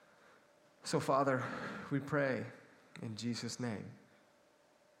So, Father, we pray in Jesus' name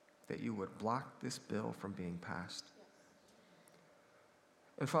that you would block this bill from being passed.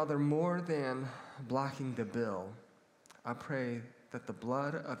 And Father, more than blocking the bill, I pray that the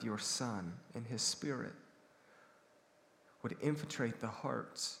blood of your Son and his Spirit would infiltrate the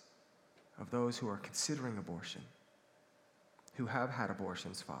hearts of those who are considering abortion, who have had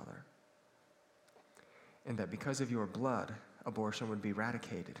abortions, Father. And that because of your blood, abortion would be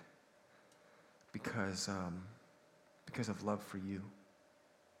eradicated because of love for you.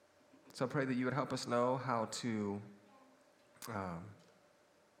 So I pray that you would help us know how to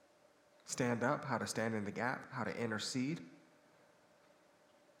stand up, how to stand in the gap, how to intercede.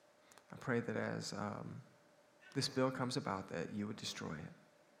 I pray that as this bill comes about, that you would destroy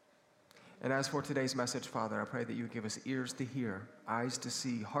it. And as for today's message, Father, I pray that you would give us ears to hear, eyes to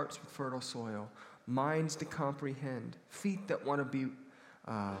see, hearts with fertile soil, minds to comprehend, feet that want to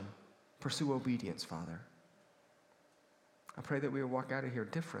pursue obedience, Father. I pray that we would walk out of here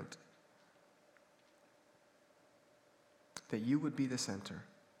different, that you would be the center.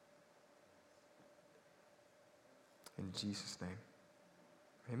 In Jesus' name,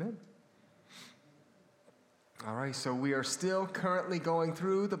 amen. All right, so we are still currently going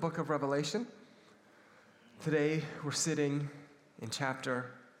through the book of Revelation. Today, we're sitting in chapter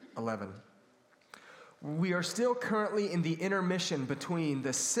 11. We are still currently in the intermission between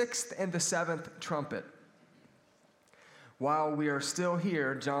the sixth and the seventh trumpet. While we are still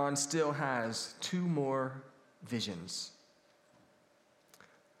here, John still has two more visions.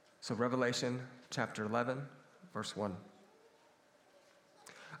 So Revelation chapter 11, verse 1.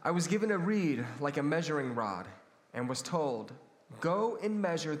 I was given a reed like a measuring rod and was told, "Go and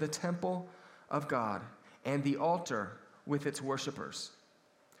measure the temple of God and the altar with its worshipers.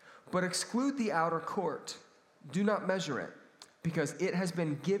 But exclude the outer court. Do not measure it, because it has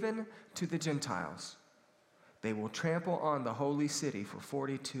been given to the Gentiles. They will trample on the holy city for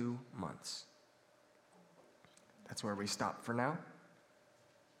 42 months." That's where we stop for now.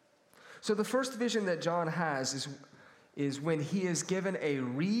 So the first vision that John has is when he is given a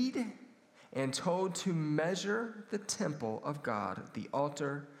reed and told to measure the temple of God, the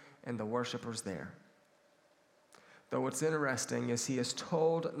altar, and the worshipers there. Though what's interesting is he is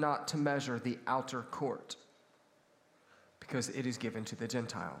told not to measure the outer court because it is given to the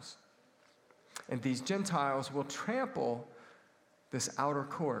Gentiles. And these Gentiles will trample this outer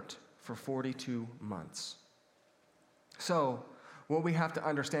court for 42 months. So what we have to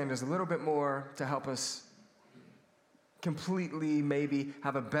understand is a little bit more to help us completely maybe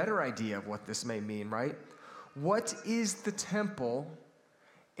have a better idea of what this may mean, right? What is the temple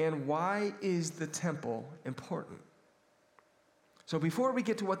and why is the temple important? So before we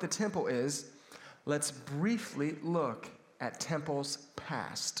get to what the temple is, let's briefly look at temples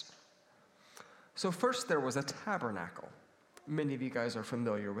past. So first there was a tabernacle. Many of you guys are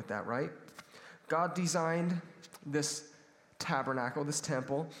familiar with that, right? God designed this tabernacle, this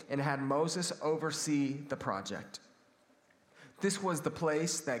temple, and had Moses oversee the project. This was the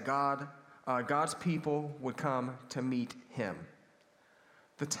place that God's people would come to meet him.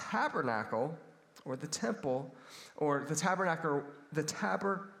 The tabernacle, or the temple, or the tabernacle,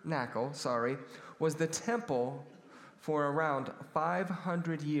 was the temple for around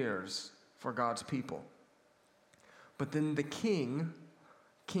 500 years for God's people. But then the King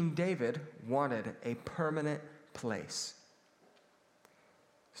David, wanted a permanent place.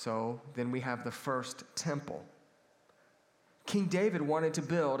 So then we have the first temple. King David wanted to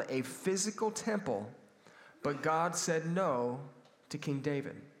build a physical temple, but God said no to King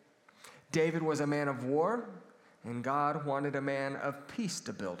David. David was a man of war, and God wanted a man of peace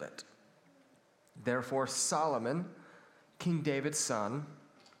to build it. Therefore, Solomon, King David's son,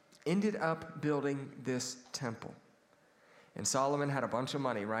 ended up building this temple. And Solomon had a bunch of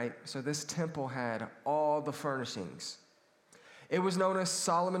money, right? So this temple had all the furnishings. It was known as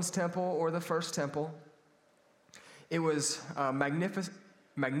Solomon's temple or the first temple. It was I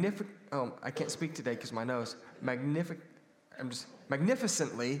can't speak today because my nose.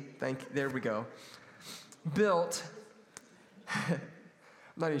 Magnificently, there we go. Built, I'm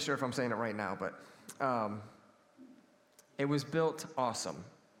not even sure if I'm saying it right now, but it was built awesome.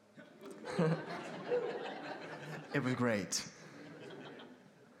 It was great.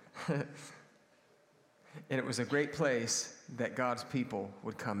 And it was a great place that God's people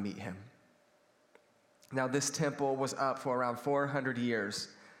would come meet him. Now, this temple was up for around 400 years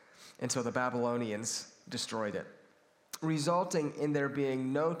until the Babylonians destroyed it, resulting in there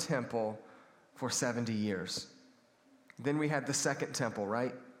being no temple for 70 years. Then we had the second temple,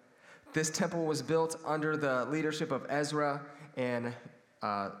 right? This temple was built under the leadership of Ezra and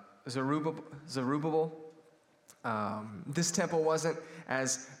Zerubbabel. This temple wasn't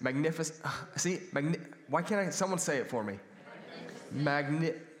as magnificent. Why can't someone say it for me?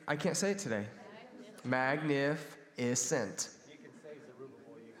 I can't say it today. Magnificent. You can say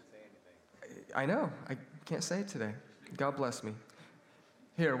Zerubbabel, you can say anything. I know. I can't say it today. God bless me.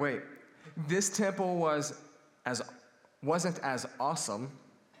 Here, wait. This temple wasn't as awesome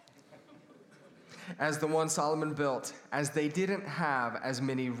as the one Solomon built, as they didn't have as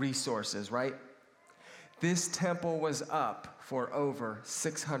many resources, right? This temple was up for over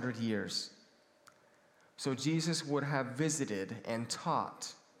 600 years. So Jesus would have visited and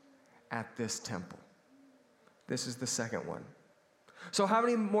taught at this temple. This is the second one. So how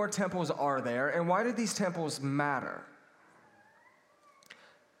many more temples are there, and why do these temples matter?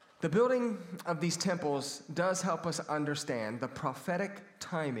 The building of these temples does help us understand the prophetic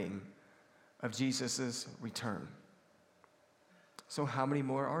timing of Jesus' return. So how many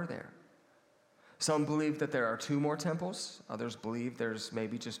more are there? Some believe that there are 2 more temples. Others believe there's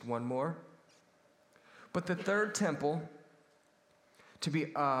maybe just 1 more. But the third temple,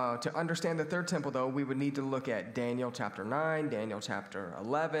 to understand the third temple, though, we would need to look at Daniel chapter 9, Daniel chapter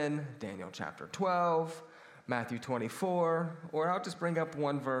 11, Daniel chapter 12, Matthew 24, or I'll just bring up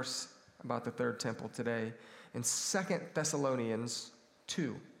one verse about the third temple today in 2 Thessalonians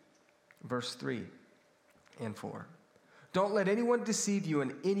 2, verse 3 and 4. Don't let anyone deceive you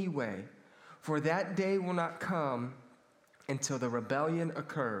in any way, for that day will not come until the rebellion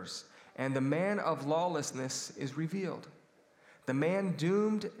occurs and the man of lawlessness is revealed, the man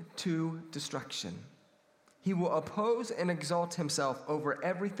doomed to destruction. He will oppose and exalt himself over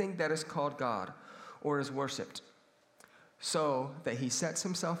everything that is called God or is worshipped, so that he sets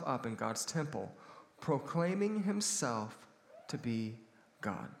himself up in God's temple, proclaiming himself to be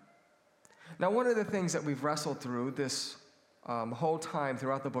God. Now, one of the things that we've wrestled through this whole time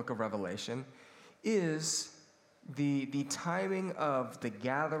throughout the book of Revelation is the timing of the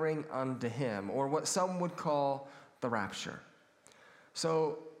gathering unto him, or what some would call the rapture.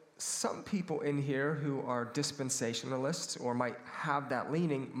 So some people in here who are dispensationalists or might have that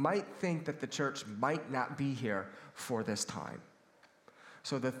leaning might think that the church might not be here for this time.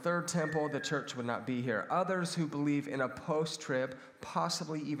 So the third temple, the church would not be here. Others who believe in a post-trib,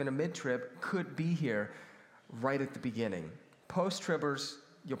 possibly even a mid-trib, could be here right at the beginning. Post-tribbers,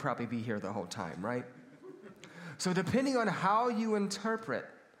 you'll probably be here the whole time, right? So depending on how you interpret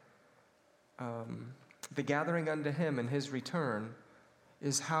the gathering unto him and his return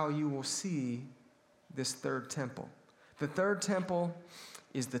is how you will see this third temple. The third temple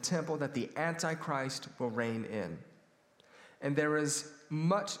is the temple that the Antichrist will reign in. And there is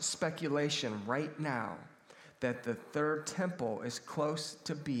much speculation right now that the third temple is close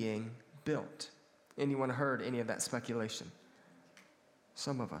to being built. Anyone heard any of that speculation?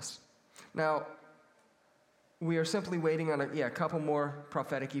 Some of us. Now, we are simply waiting on a couple more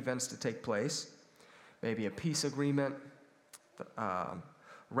prophetic events to take place. Maybe a peace agreement,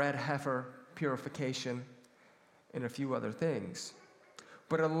 red heifer purification, and a few other things.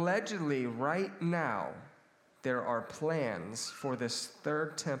 But allegedly, right now, there are plans for this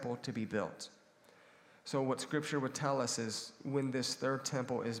third temple to be built. So what Scripture would tell us is when this third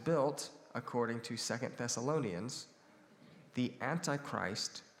temple is built, according to 2 Thessalonians, the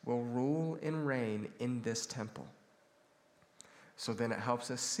Antichrist will rule and reign in this temple. So then it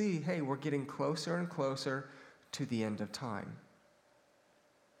helps us see, hey, we're getting closer and closer to the end of time.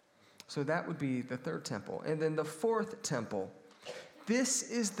 So that would be the third temple. And then the fourth temple. This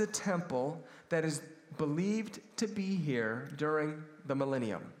is the temple that is believed to be here during the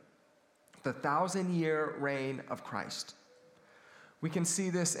millennium, the 1,000-year reign of Christ. We can see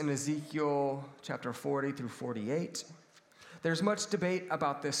this in Ezekiel chapter 40 through 48. There's much debate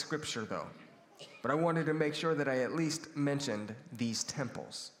about this scripture, though, but I wanted to make sure that I at least mentioned these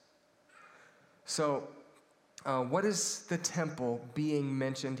temples. So, what is the temple being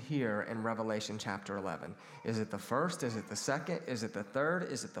mentioned here in Revelation chapter 11? Is it the first? Is it the second? Is it the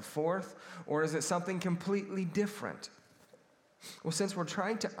third? Is it the fourth? Or is it something completely different? Well, since we're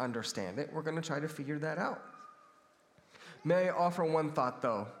trying to understand it, we're going to try to figure that out. May I offer one thought,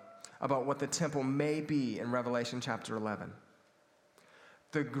 though, about what the temple may be in Revelation chapter 11?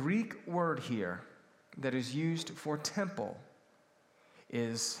 The Greek word here that is used for temple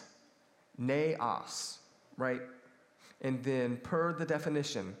is naos, right? And then per the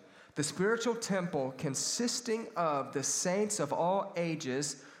definition, the spiritual temple consisting of the saints of all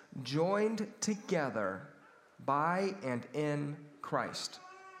ages joined together by and in Christ.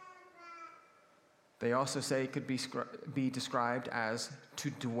 They also say it could be described as to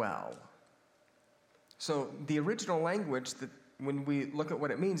dwell. So the original language that when we look at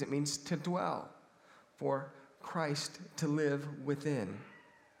what it means to dwell, for Christ to live within.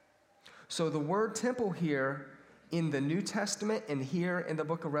 So the word temple here in the New Testament and here in the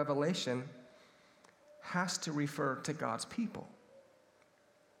book of Revelation has to refer to God's people.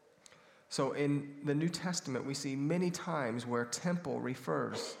 So in the New Testament, we see many times where temple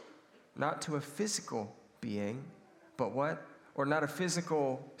refers not to a physical being, but what? Or not a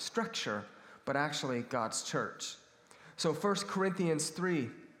physical structure, but actually God's church. So 1 Corinthians 3,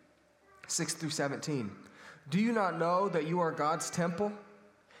 6 through 17. Do you not know that you are God's temple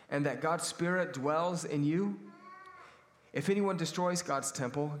and that God's Spirit dwells in you? If anyone destroys God's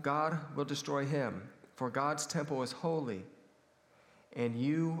temple, God will destroy him, for God's temple is holy, and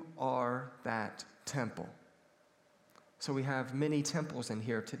you are that temple. So we have many temples in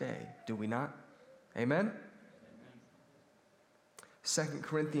here today, do we not? Amen? 2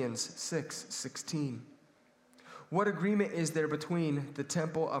 Corinthians 6, 16. What agreement is there between the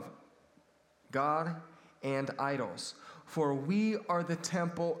temple of God and idols? For we are the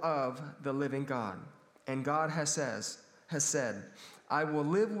temple of the living God. And God has said, I will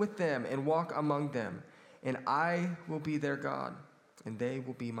live with them and walk among them, and I will be their God, and they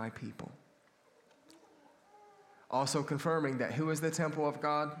will be my people. Also confirming that who is the temple of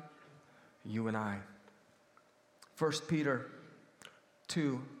God? You and I. 1 Peter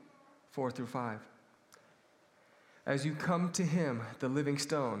 2, 4 through 5. As you come to him, the living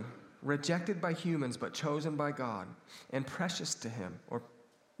stone, rejected by humans but chosen by God, and precious to him,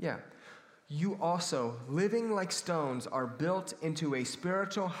 you also, living like stones, are built into a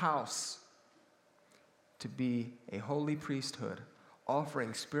spiritual house to be a holy priesthood,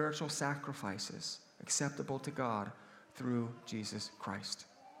 offering spiritual sacrifices acceptable to God through Jesus Christ.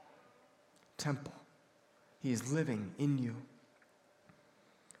 Temple. He is living in you.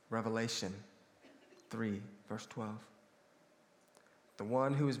 Revelation 3, verse 12. The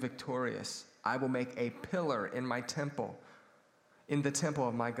one who is victorious, I will make a pillar in my temple, in the temple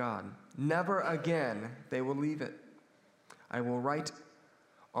of my God. Never again they will leave it. I will write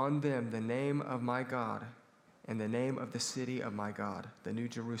on them the name of my God and the name of the city of my God, the New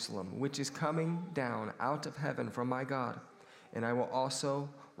Jerusalem, which is coming down out of heaven from my God. And I will also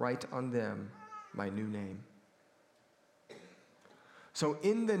write on them my new name. So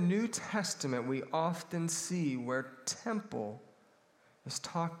in the New Testament, we often see where temple is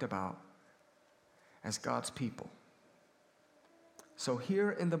talked about as God's people. So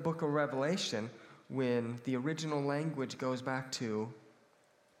here in the book of Revelation, when the original language goes back to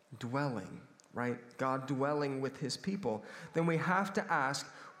dwelling, right? God dwelling with his people, then we have to ask,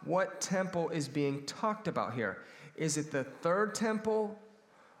 what temple is being talked about here? Is it the third temple,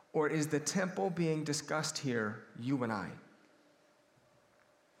 or is the temple being discussed here, you and I?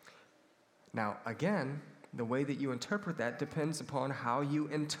 Now, again, the way that you interpret that depends upon how you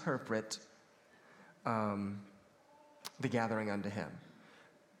interpret the gathering unto him.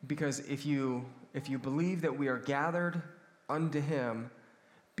 Because if you believe that we are gathered unto him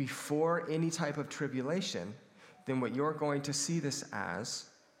before any type of tribulation, then what you're going to see this as,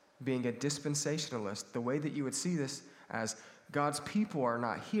 being a dispensationalist, the way that you would see this as God's people are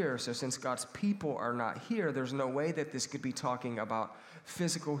not here, so since God's people are not here, there's no way that this could be talking about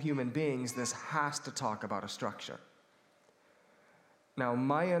physical human beings. This has to talk about a structure. Now,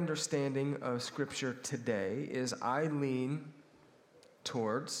 my understanding of Scripture today is I lean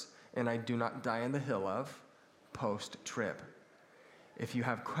towards, and I do not die on the hill of, post-trib. If you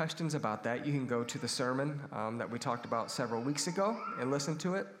have questions about that, you can go to the sermon that we talked about several weeks ago and listen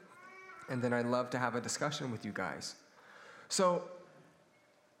to it, and then I'd love to have a discussion with you guys. So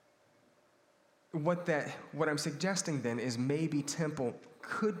what I'm suggesting then is maybe temple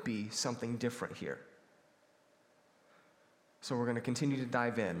could be something different here. So we're going to continue to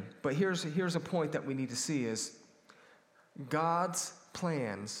dive in. But here's a point that we need to see is God's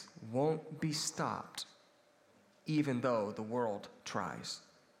plans won't be stopped even though the world tries.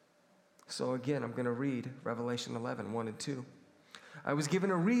 So again, I'm going to read Revelation 11, 1 and 2. I was given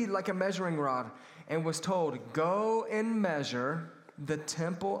a reed like a measuring rod and was told, go and measure the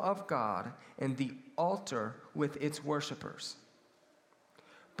temple of God and the altar with its worshipers.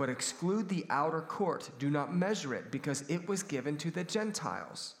 But exclude the outer court. Do not measure it, because it was given to the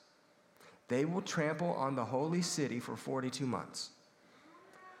Gentiles. They will trample on the holy city for 42 months.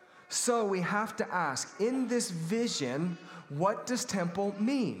 So we have to ask, in this vision, what does temple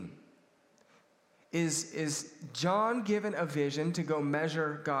mean? Is John given a vision to go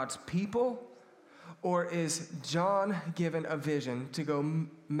measure God's people? Or is John given a vision to go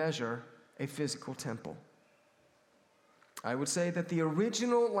measure a physical temple? I would say that the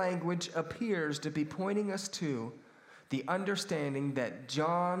original language appears to be pointing us to the understanding that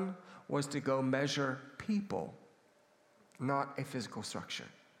John was to go measure people, not a physical structure.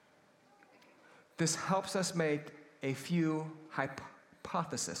 This helps us make a few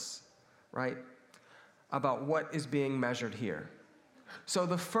hypotheses, right, about what is being measured here. So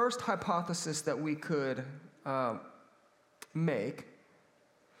the first hypothesis that we could make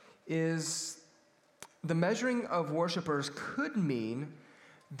is the measuring of worshipers could mean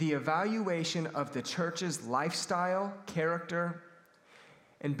the evaluation of the church's lifestyle, character,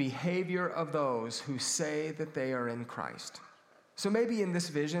 and behavior of those who say that they are in Christ. So maybe in this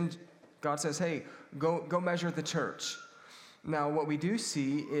vision, God says, hey, go measure the church. Now, what we do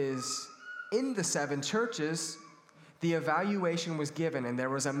see is in the 7 churches, the evaluation was given, and there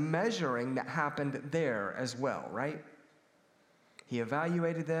was a measuring that happened there as well, right? He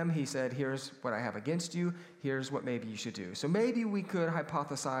evaluated them. He said, here's what I have against you. Here's what maybe you should do. So maybe we could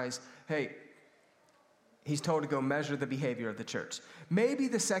hypothesize, hey, he's told to go measure the behavior of the church. Maybe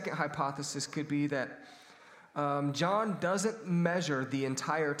the second hypothesis could be that John doesn't measure the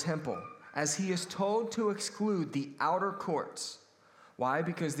entire temple, as he is told to exclude the outer courts. Why?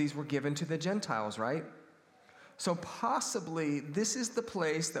 Because these were given to the Gentiles, right? So possibly this is the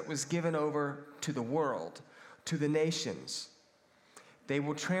place that was given over to the world, to the nations. They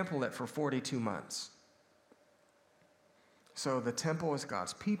will trample it for 42 months. So the temple is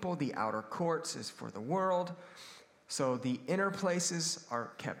God's people. The outer courts is for the world. So the inner places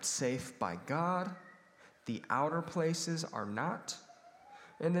are kept safe by God. The outer places are not.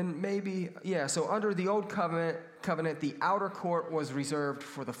 And then maybe, so under the old covenant, the outer court was reserved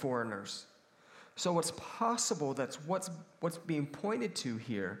for the foreigners. So it's possible that's what's being pointed to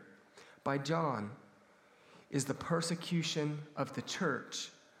here by John is the persecution of the church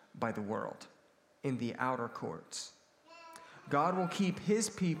by the world in the outer courts. God will keep his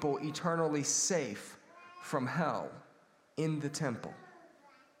people eternally safe from hell in the temple.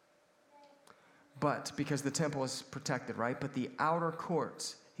 But because the temple is protected, right? But the outer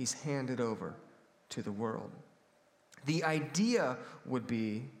courts, he's handed over to the world. The idea would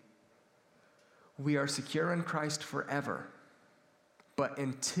be we are secure in Christ forever. But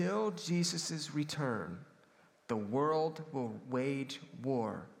until Jesus' return, the world will wage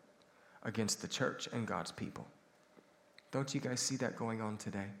war against the church and God's people. Don't you guys see that going on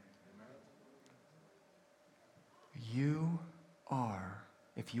today? You are,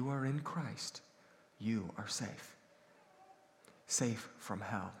 if you are in Christ, you are safe. Safe from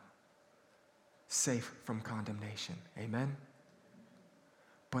hell. Safe from condemnation. Amen?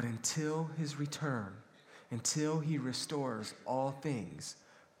 But until his return, until he restores all things,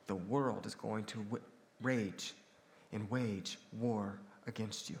 the world is going to rage and wage war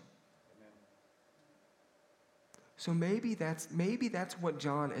against you. Amen. So maybe that's what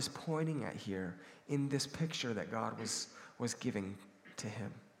John is pointing at here in this picture that God was giving to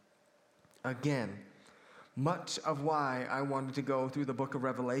him. Again, much of why I wanted to go through the book of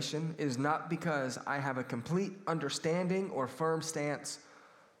Revelation is not because I have a complete understanding or firm stance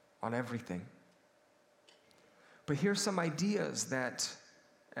on everything. But here's some ideas that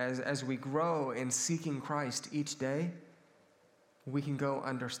as we grow in seeking Christ each day, we can go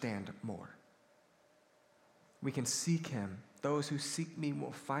understand more. We can seek him. Those who seek me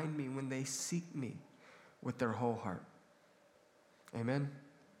will find me when they seek me with their whole heart. Amen?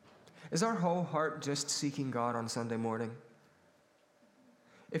 Is our whole heart just seeking God on Sunday morning?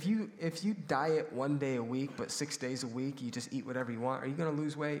 If you diet 1 day a week, but 6 days a week, you just eat whatever you want, are you going to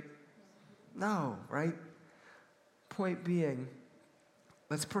lose weight? No, right? Point being,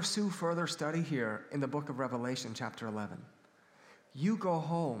 let's pursue further study here in the book of Revelation, chapter 11. You go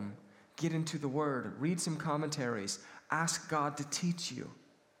home, get into the Word, read some commentaries, ask God to teach you.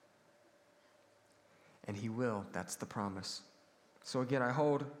 And he will. That's the promise. So again, I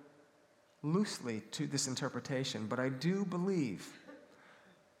hold loosely to this interpretation, but I do believe,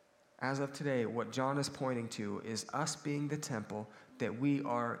 as of today, what John is pointing to is us being the temple, that we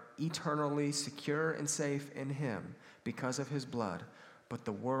are eternally secure and safe in him because of his blood, but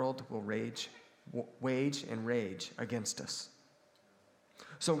the world will wage and rage against us.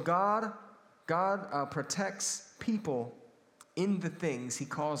 So God protects people in the things he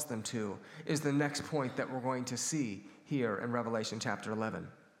calls them to, is the next point that we're going to see here in Revelation chapter 11.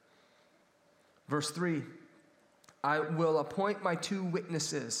 Verse 3, I will appoint my 2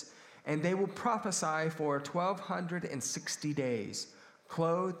 witnesses, and they will prophesy for 1,260 days,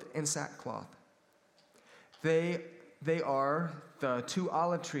 clothed in sackcloth. They are the 2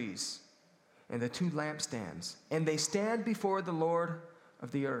 olive trees and the 2 lampstands, and they stand before the Lord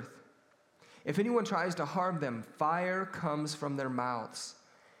of the earth. If anyone tries to harm them, fire comes from their mouths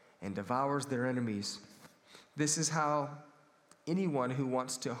and devours their enemies. This is how anyone who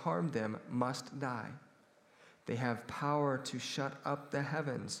wants to harm them must die. They have power to shut up the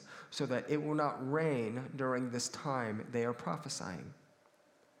heavens so that it will not rain during this time they are prophesying.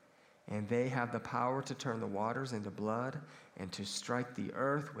 And they have the power to turn the waters into blood and to strike the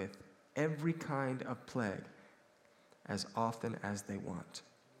earth with every kind of plague as often as they want.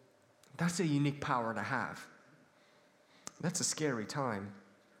 That's a unique power to have. That's a scary time.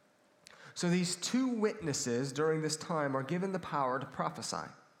 So these two witnesses during this time are given the power to prophesy.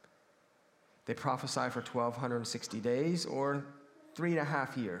 They prophesy for 1,260 days or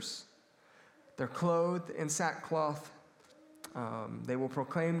 3.5 years. They're clothed in sackcloth. They will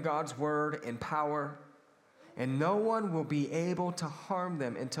proclaim God's word in power, and no one will be able to harm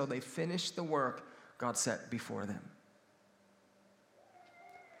them until they finish the work God set before them.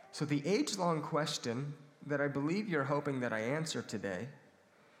 So the age-long question that I believe you're hoping that I answer today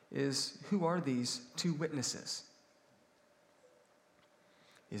is, who are these two witnesses?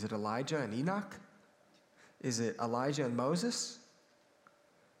 Is it Elijah and Enoch? Is it Elijah and Moses?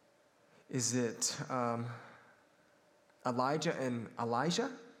 Is it Elijah and Elijah?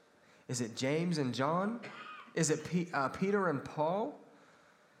 Is it James and John? Is it Peter and Paul?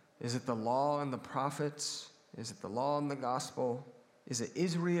 Is it the law and the prophets? Is it the law and the gospel? Is it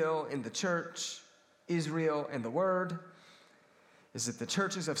Israel and the church? Israel and the word? Is it the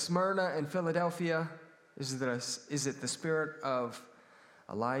churches of Smyrna and Philadelphia? Is it the spirit of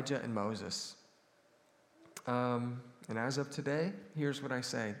Elijah and Moses? And as of today, here's what I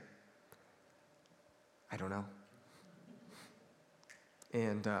say. I don't know.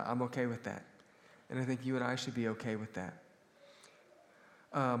 And I'm okay with that. And I think you and I should be okay with that.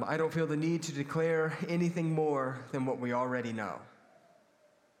 I don't feel the need to declare anything more than what we already know.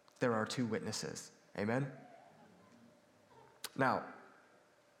 There are two witnesses. Amen? Now,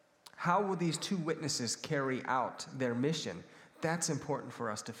 how will these two witnesses carry out their mission? That's important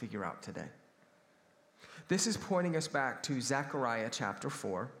for us to figure out today. This is pointing us back to Zechariah chapter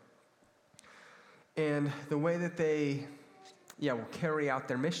 4. And the way that they will carry out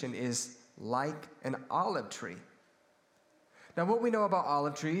their mission is like an olive tree. Now, what we know about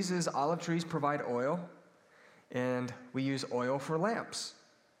olive trees is olive trees provide oil, and we use oil for lamps.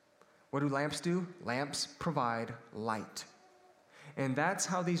 What do lamps do? Lamps provide light. And that's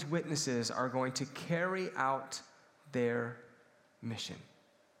how these witnesses are going to carry out their mission.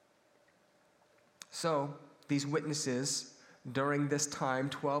 So, these witnesses, during this time,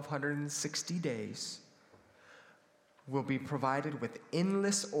 1,260 days, will be provided with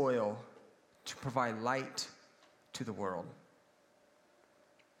endless oil to provide light to the world.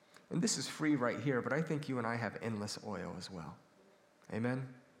 And this is free right here, but I think you and I have endless oil as well. Amen?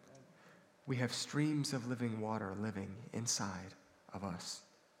 We have streams of living water living inside of us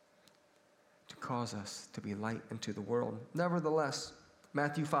to cause us to be light into the world. Nevertheless,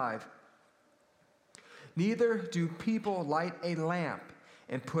 Matthew 5. Neither do people light a lamp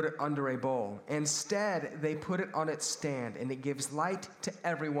and put it under a bowl. Instead, they put it on its stand, and it gives light to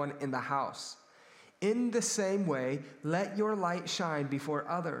everyone in the house. In the same way, let your light shine before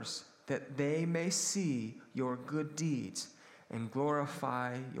others, that they may see your good deeds and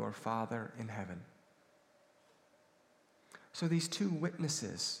glorify your Father in heaven. So these two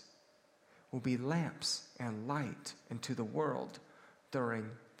witnesses will be lamps and light into the world during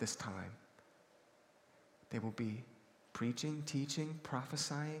this time. They will be preaching, teaching,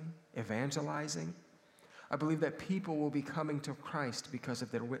 prophesying, evangelizing. I believe that people will be coming to Christ because of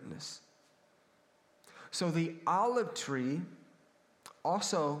their witness. So the olive tree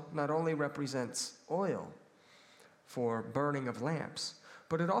also not only represents oil for burning of lamps,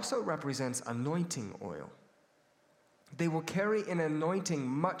 but it also represents anointing oil. They will carry an anointing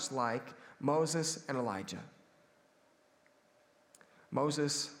much like Moses and Elijah.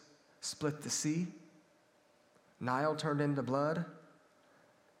 Moses split the sea. Nile turned into blood.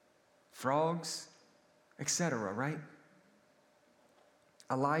 Frogs, etc., right?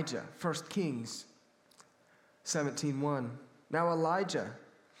 Elijah, 1 Kings 17:1. Now Elijah,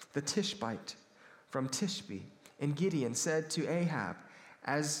 the Tishbite from Tishbe, and Gideon said to Ahab,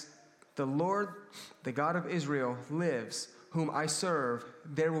 as the Lord, the God of Israel, lives, whom I serve,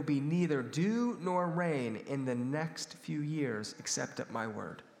 there will be neither dew nor rain in the next few years except at my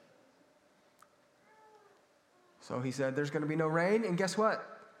word. So he said there's going to be no rain, and guess what?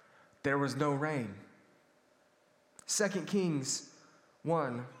 There was no rain. 2 Kings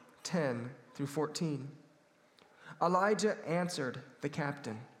 1:10-14. Elijah answered the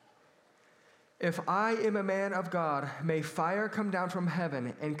captain, if I am a man of God, may fire come down from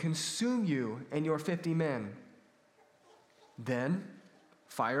heaven and consume you and your 50 men. Then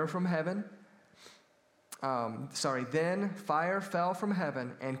fire from heaven Then fire fell from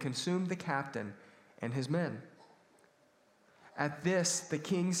heaven and consumed the captain and his men. At this, the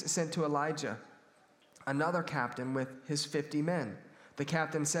kings sent to Elijah another captain with his 50 men. The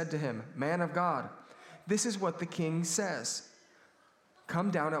captain said to him, "Man of God, this is what the king says. Come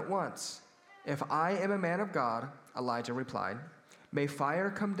down at once." "If I am a man of God," Elijah replied, "may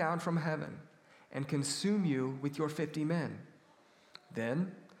fire come down from heaven and consume you with your 50 men."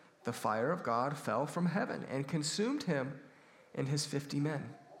 Then the fire of God fell from heaven and consumed him and his 50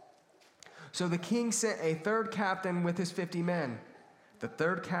 men. So the king sent a third captain with his 50 men. The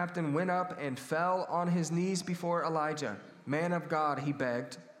third captain went up and fell on his knees before Elijah. "Man of God," he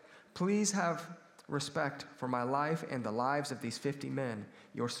begged, "please have respect for my life and the lives of these 50 men,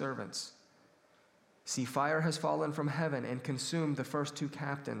 your servants. See, fire has fallen from heaven and consumed the first 2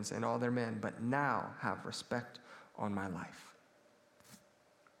 captains and all their men, but now have respect on my life."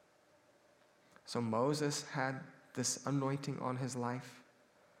 So Moses had this anointing on his life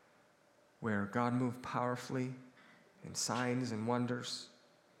where God moved powerfully in signs and wonders.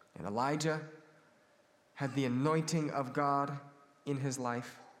 And Elijah had the anointing of God in his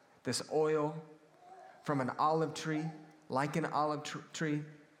life, this oil from an olive tree, like an olive tree.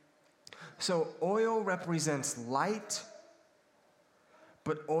 So oil represents light,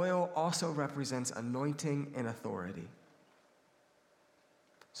 but oil also represents anointing and authority.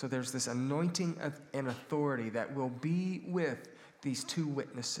 So there's this anointing and authority that will be with these 2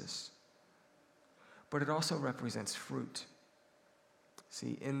 witnesses. But it also represents fruit.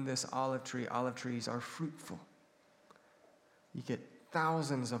 See, in this olive trees are fruitful. You get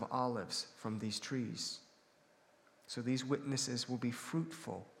thousands of olives from these trees. So these witnesses will be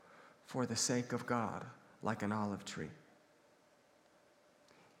fruitful for the sake of God, like an olive tree.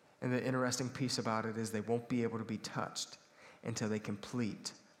 And the interesting piece about it is they won't be able to be touched until they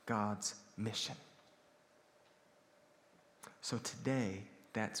complete God's mission. So today,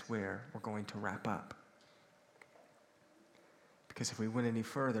 that's where we're going to wrap up. Because if we went any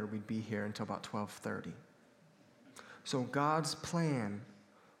further, we'd be here until about 12:30. So God's plan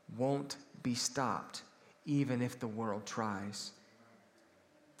won't be stopped, even if the world tries.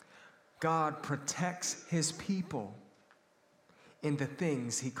 God protects his people in the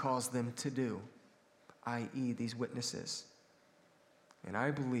things he calls them to do, i.e., these witnesses. And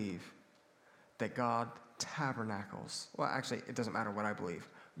I believe that God tabernacles. Well, actually, it doesn't matter what I believe.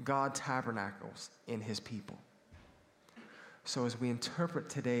 God tabernacles in his people. So as we interpret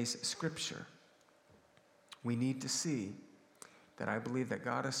today's scripture, we need to see that I believe that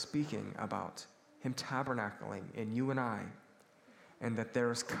God is speaking about him tabernacling in you and I, and that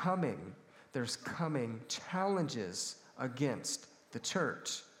there's coming challenges against the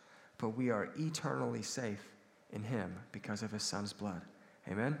church, but we are eternally safe in him because of his son's blood.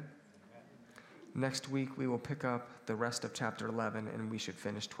 Amen? Next week, we will pick up the rest of chapter 11, and we should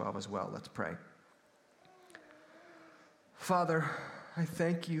finish 12 as well. Let's pray. Father, I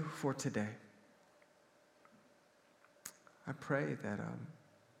thank you for today. I pray that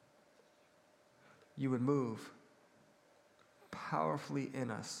you would move powerfully in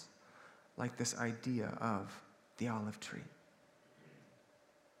us like this idea of the olive tree.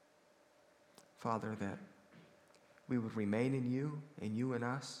 Father, that we would remain in you and you in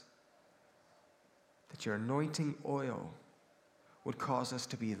us, that your anointing oil would cause us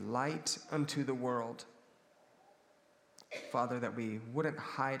to be light unto the world. Father, that we wouldn't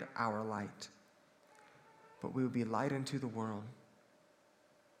hide our light, but we would be light unto the world.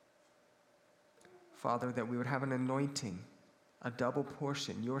 Father, that we would have an anointing, a double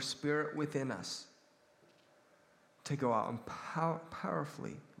portion, your spirit within us, to go out and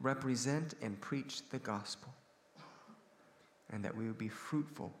powerfully represent and preach the gospel, and that we would be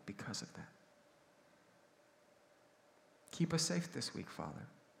fruitful because of that. Keep us safe this week, Father.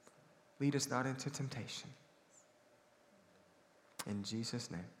 Lead us not into temptation. In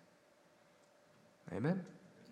Jesus' name, amen.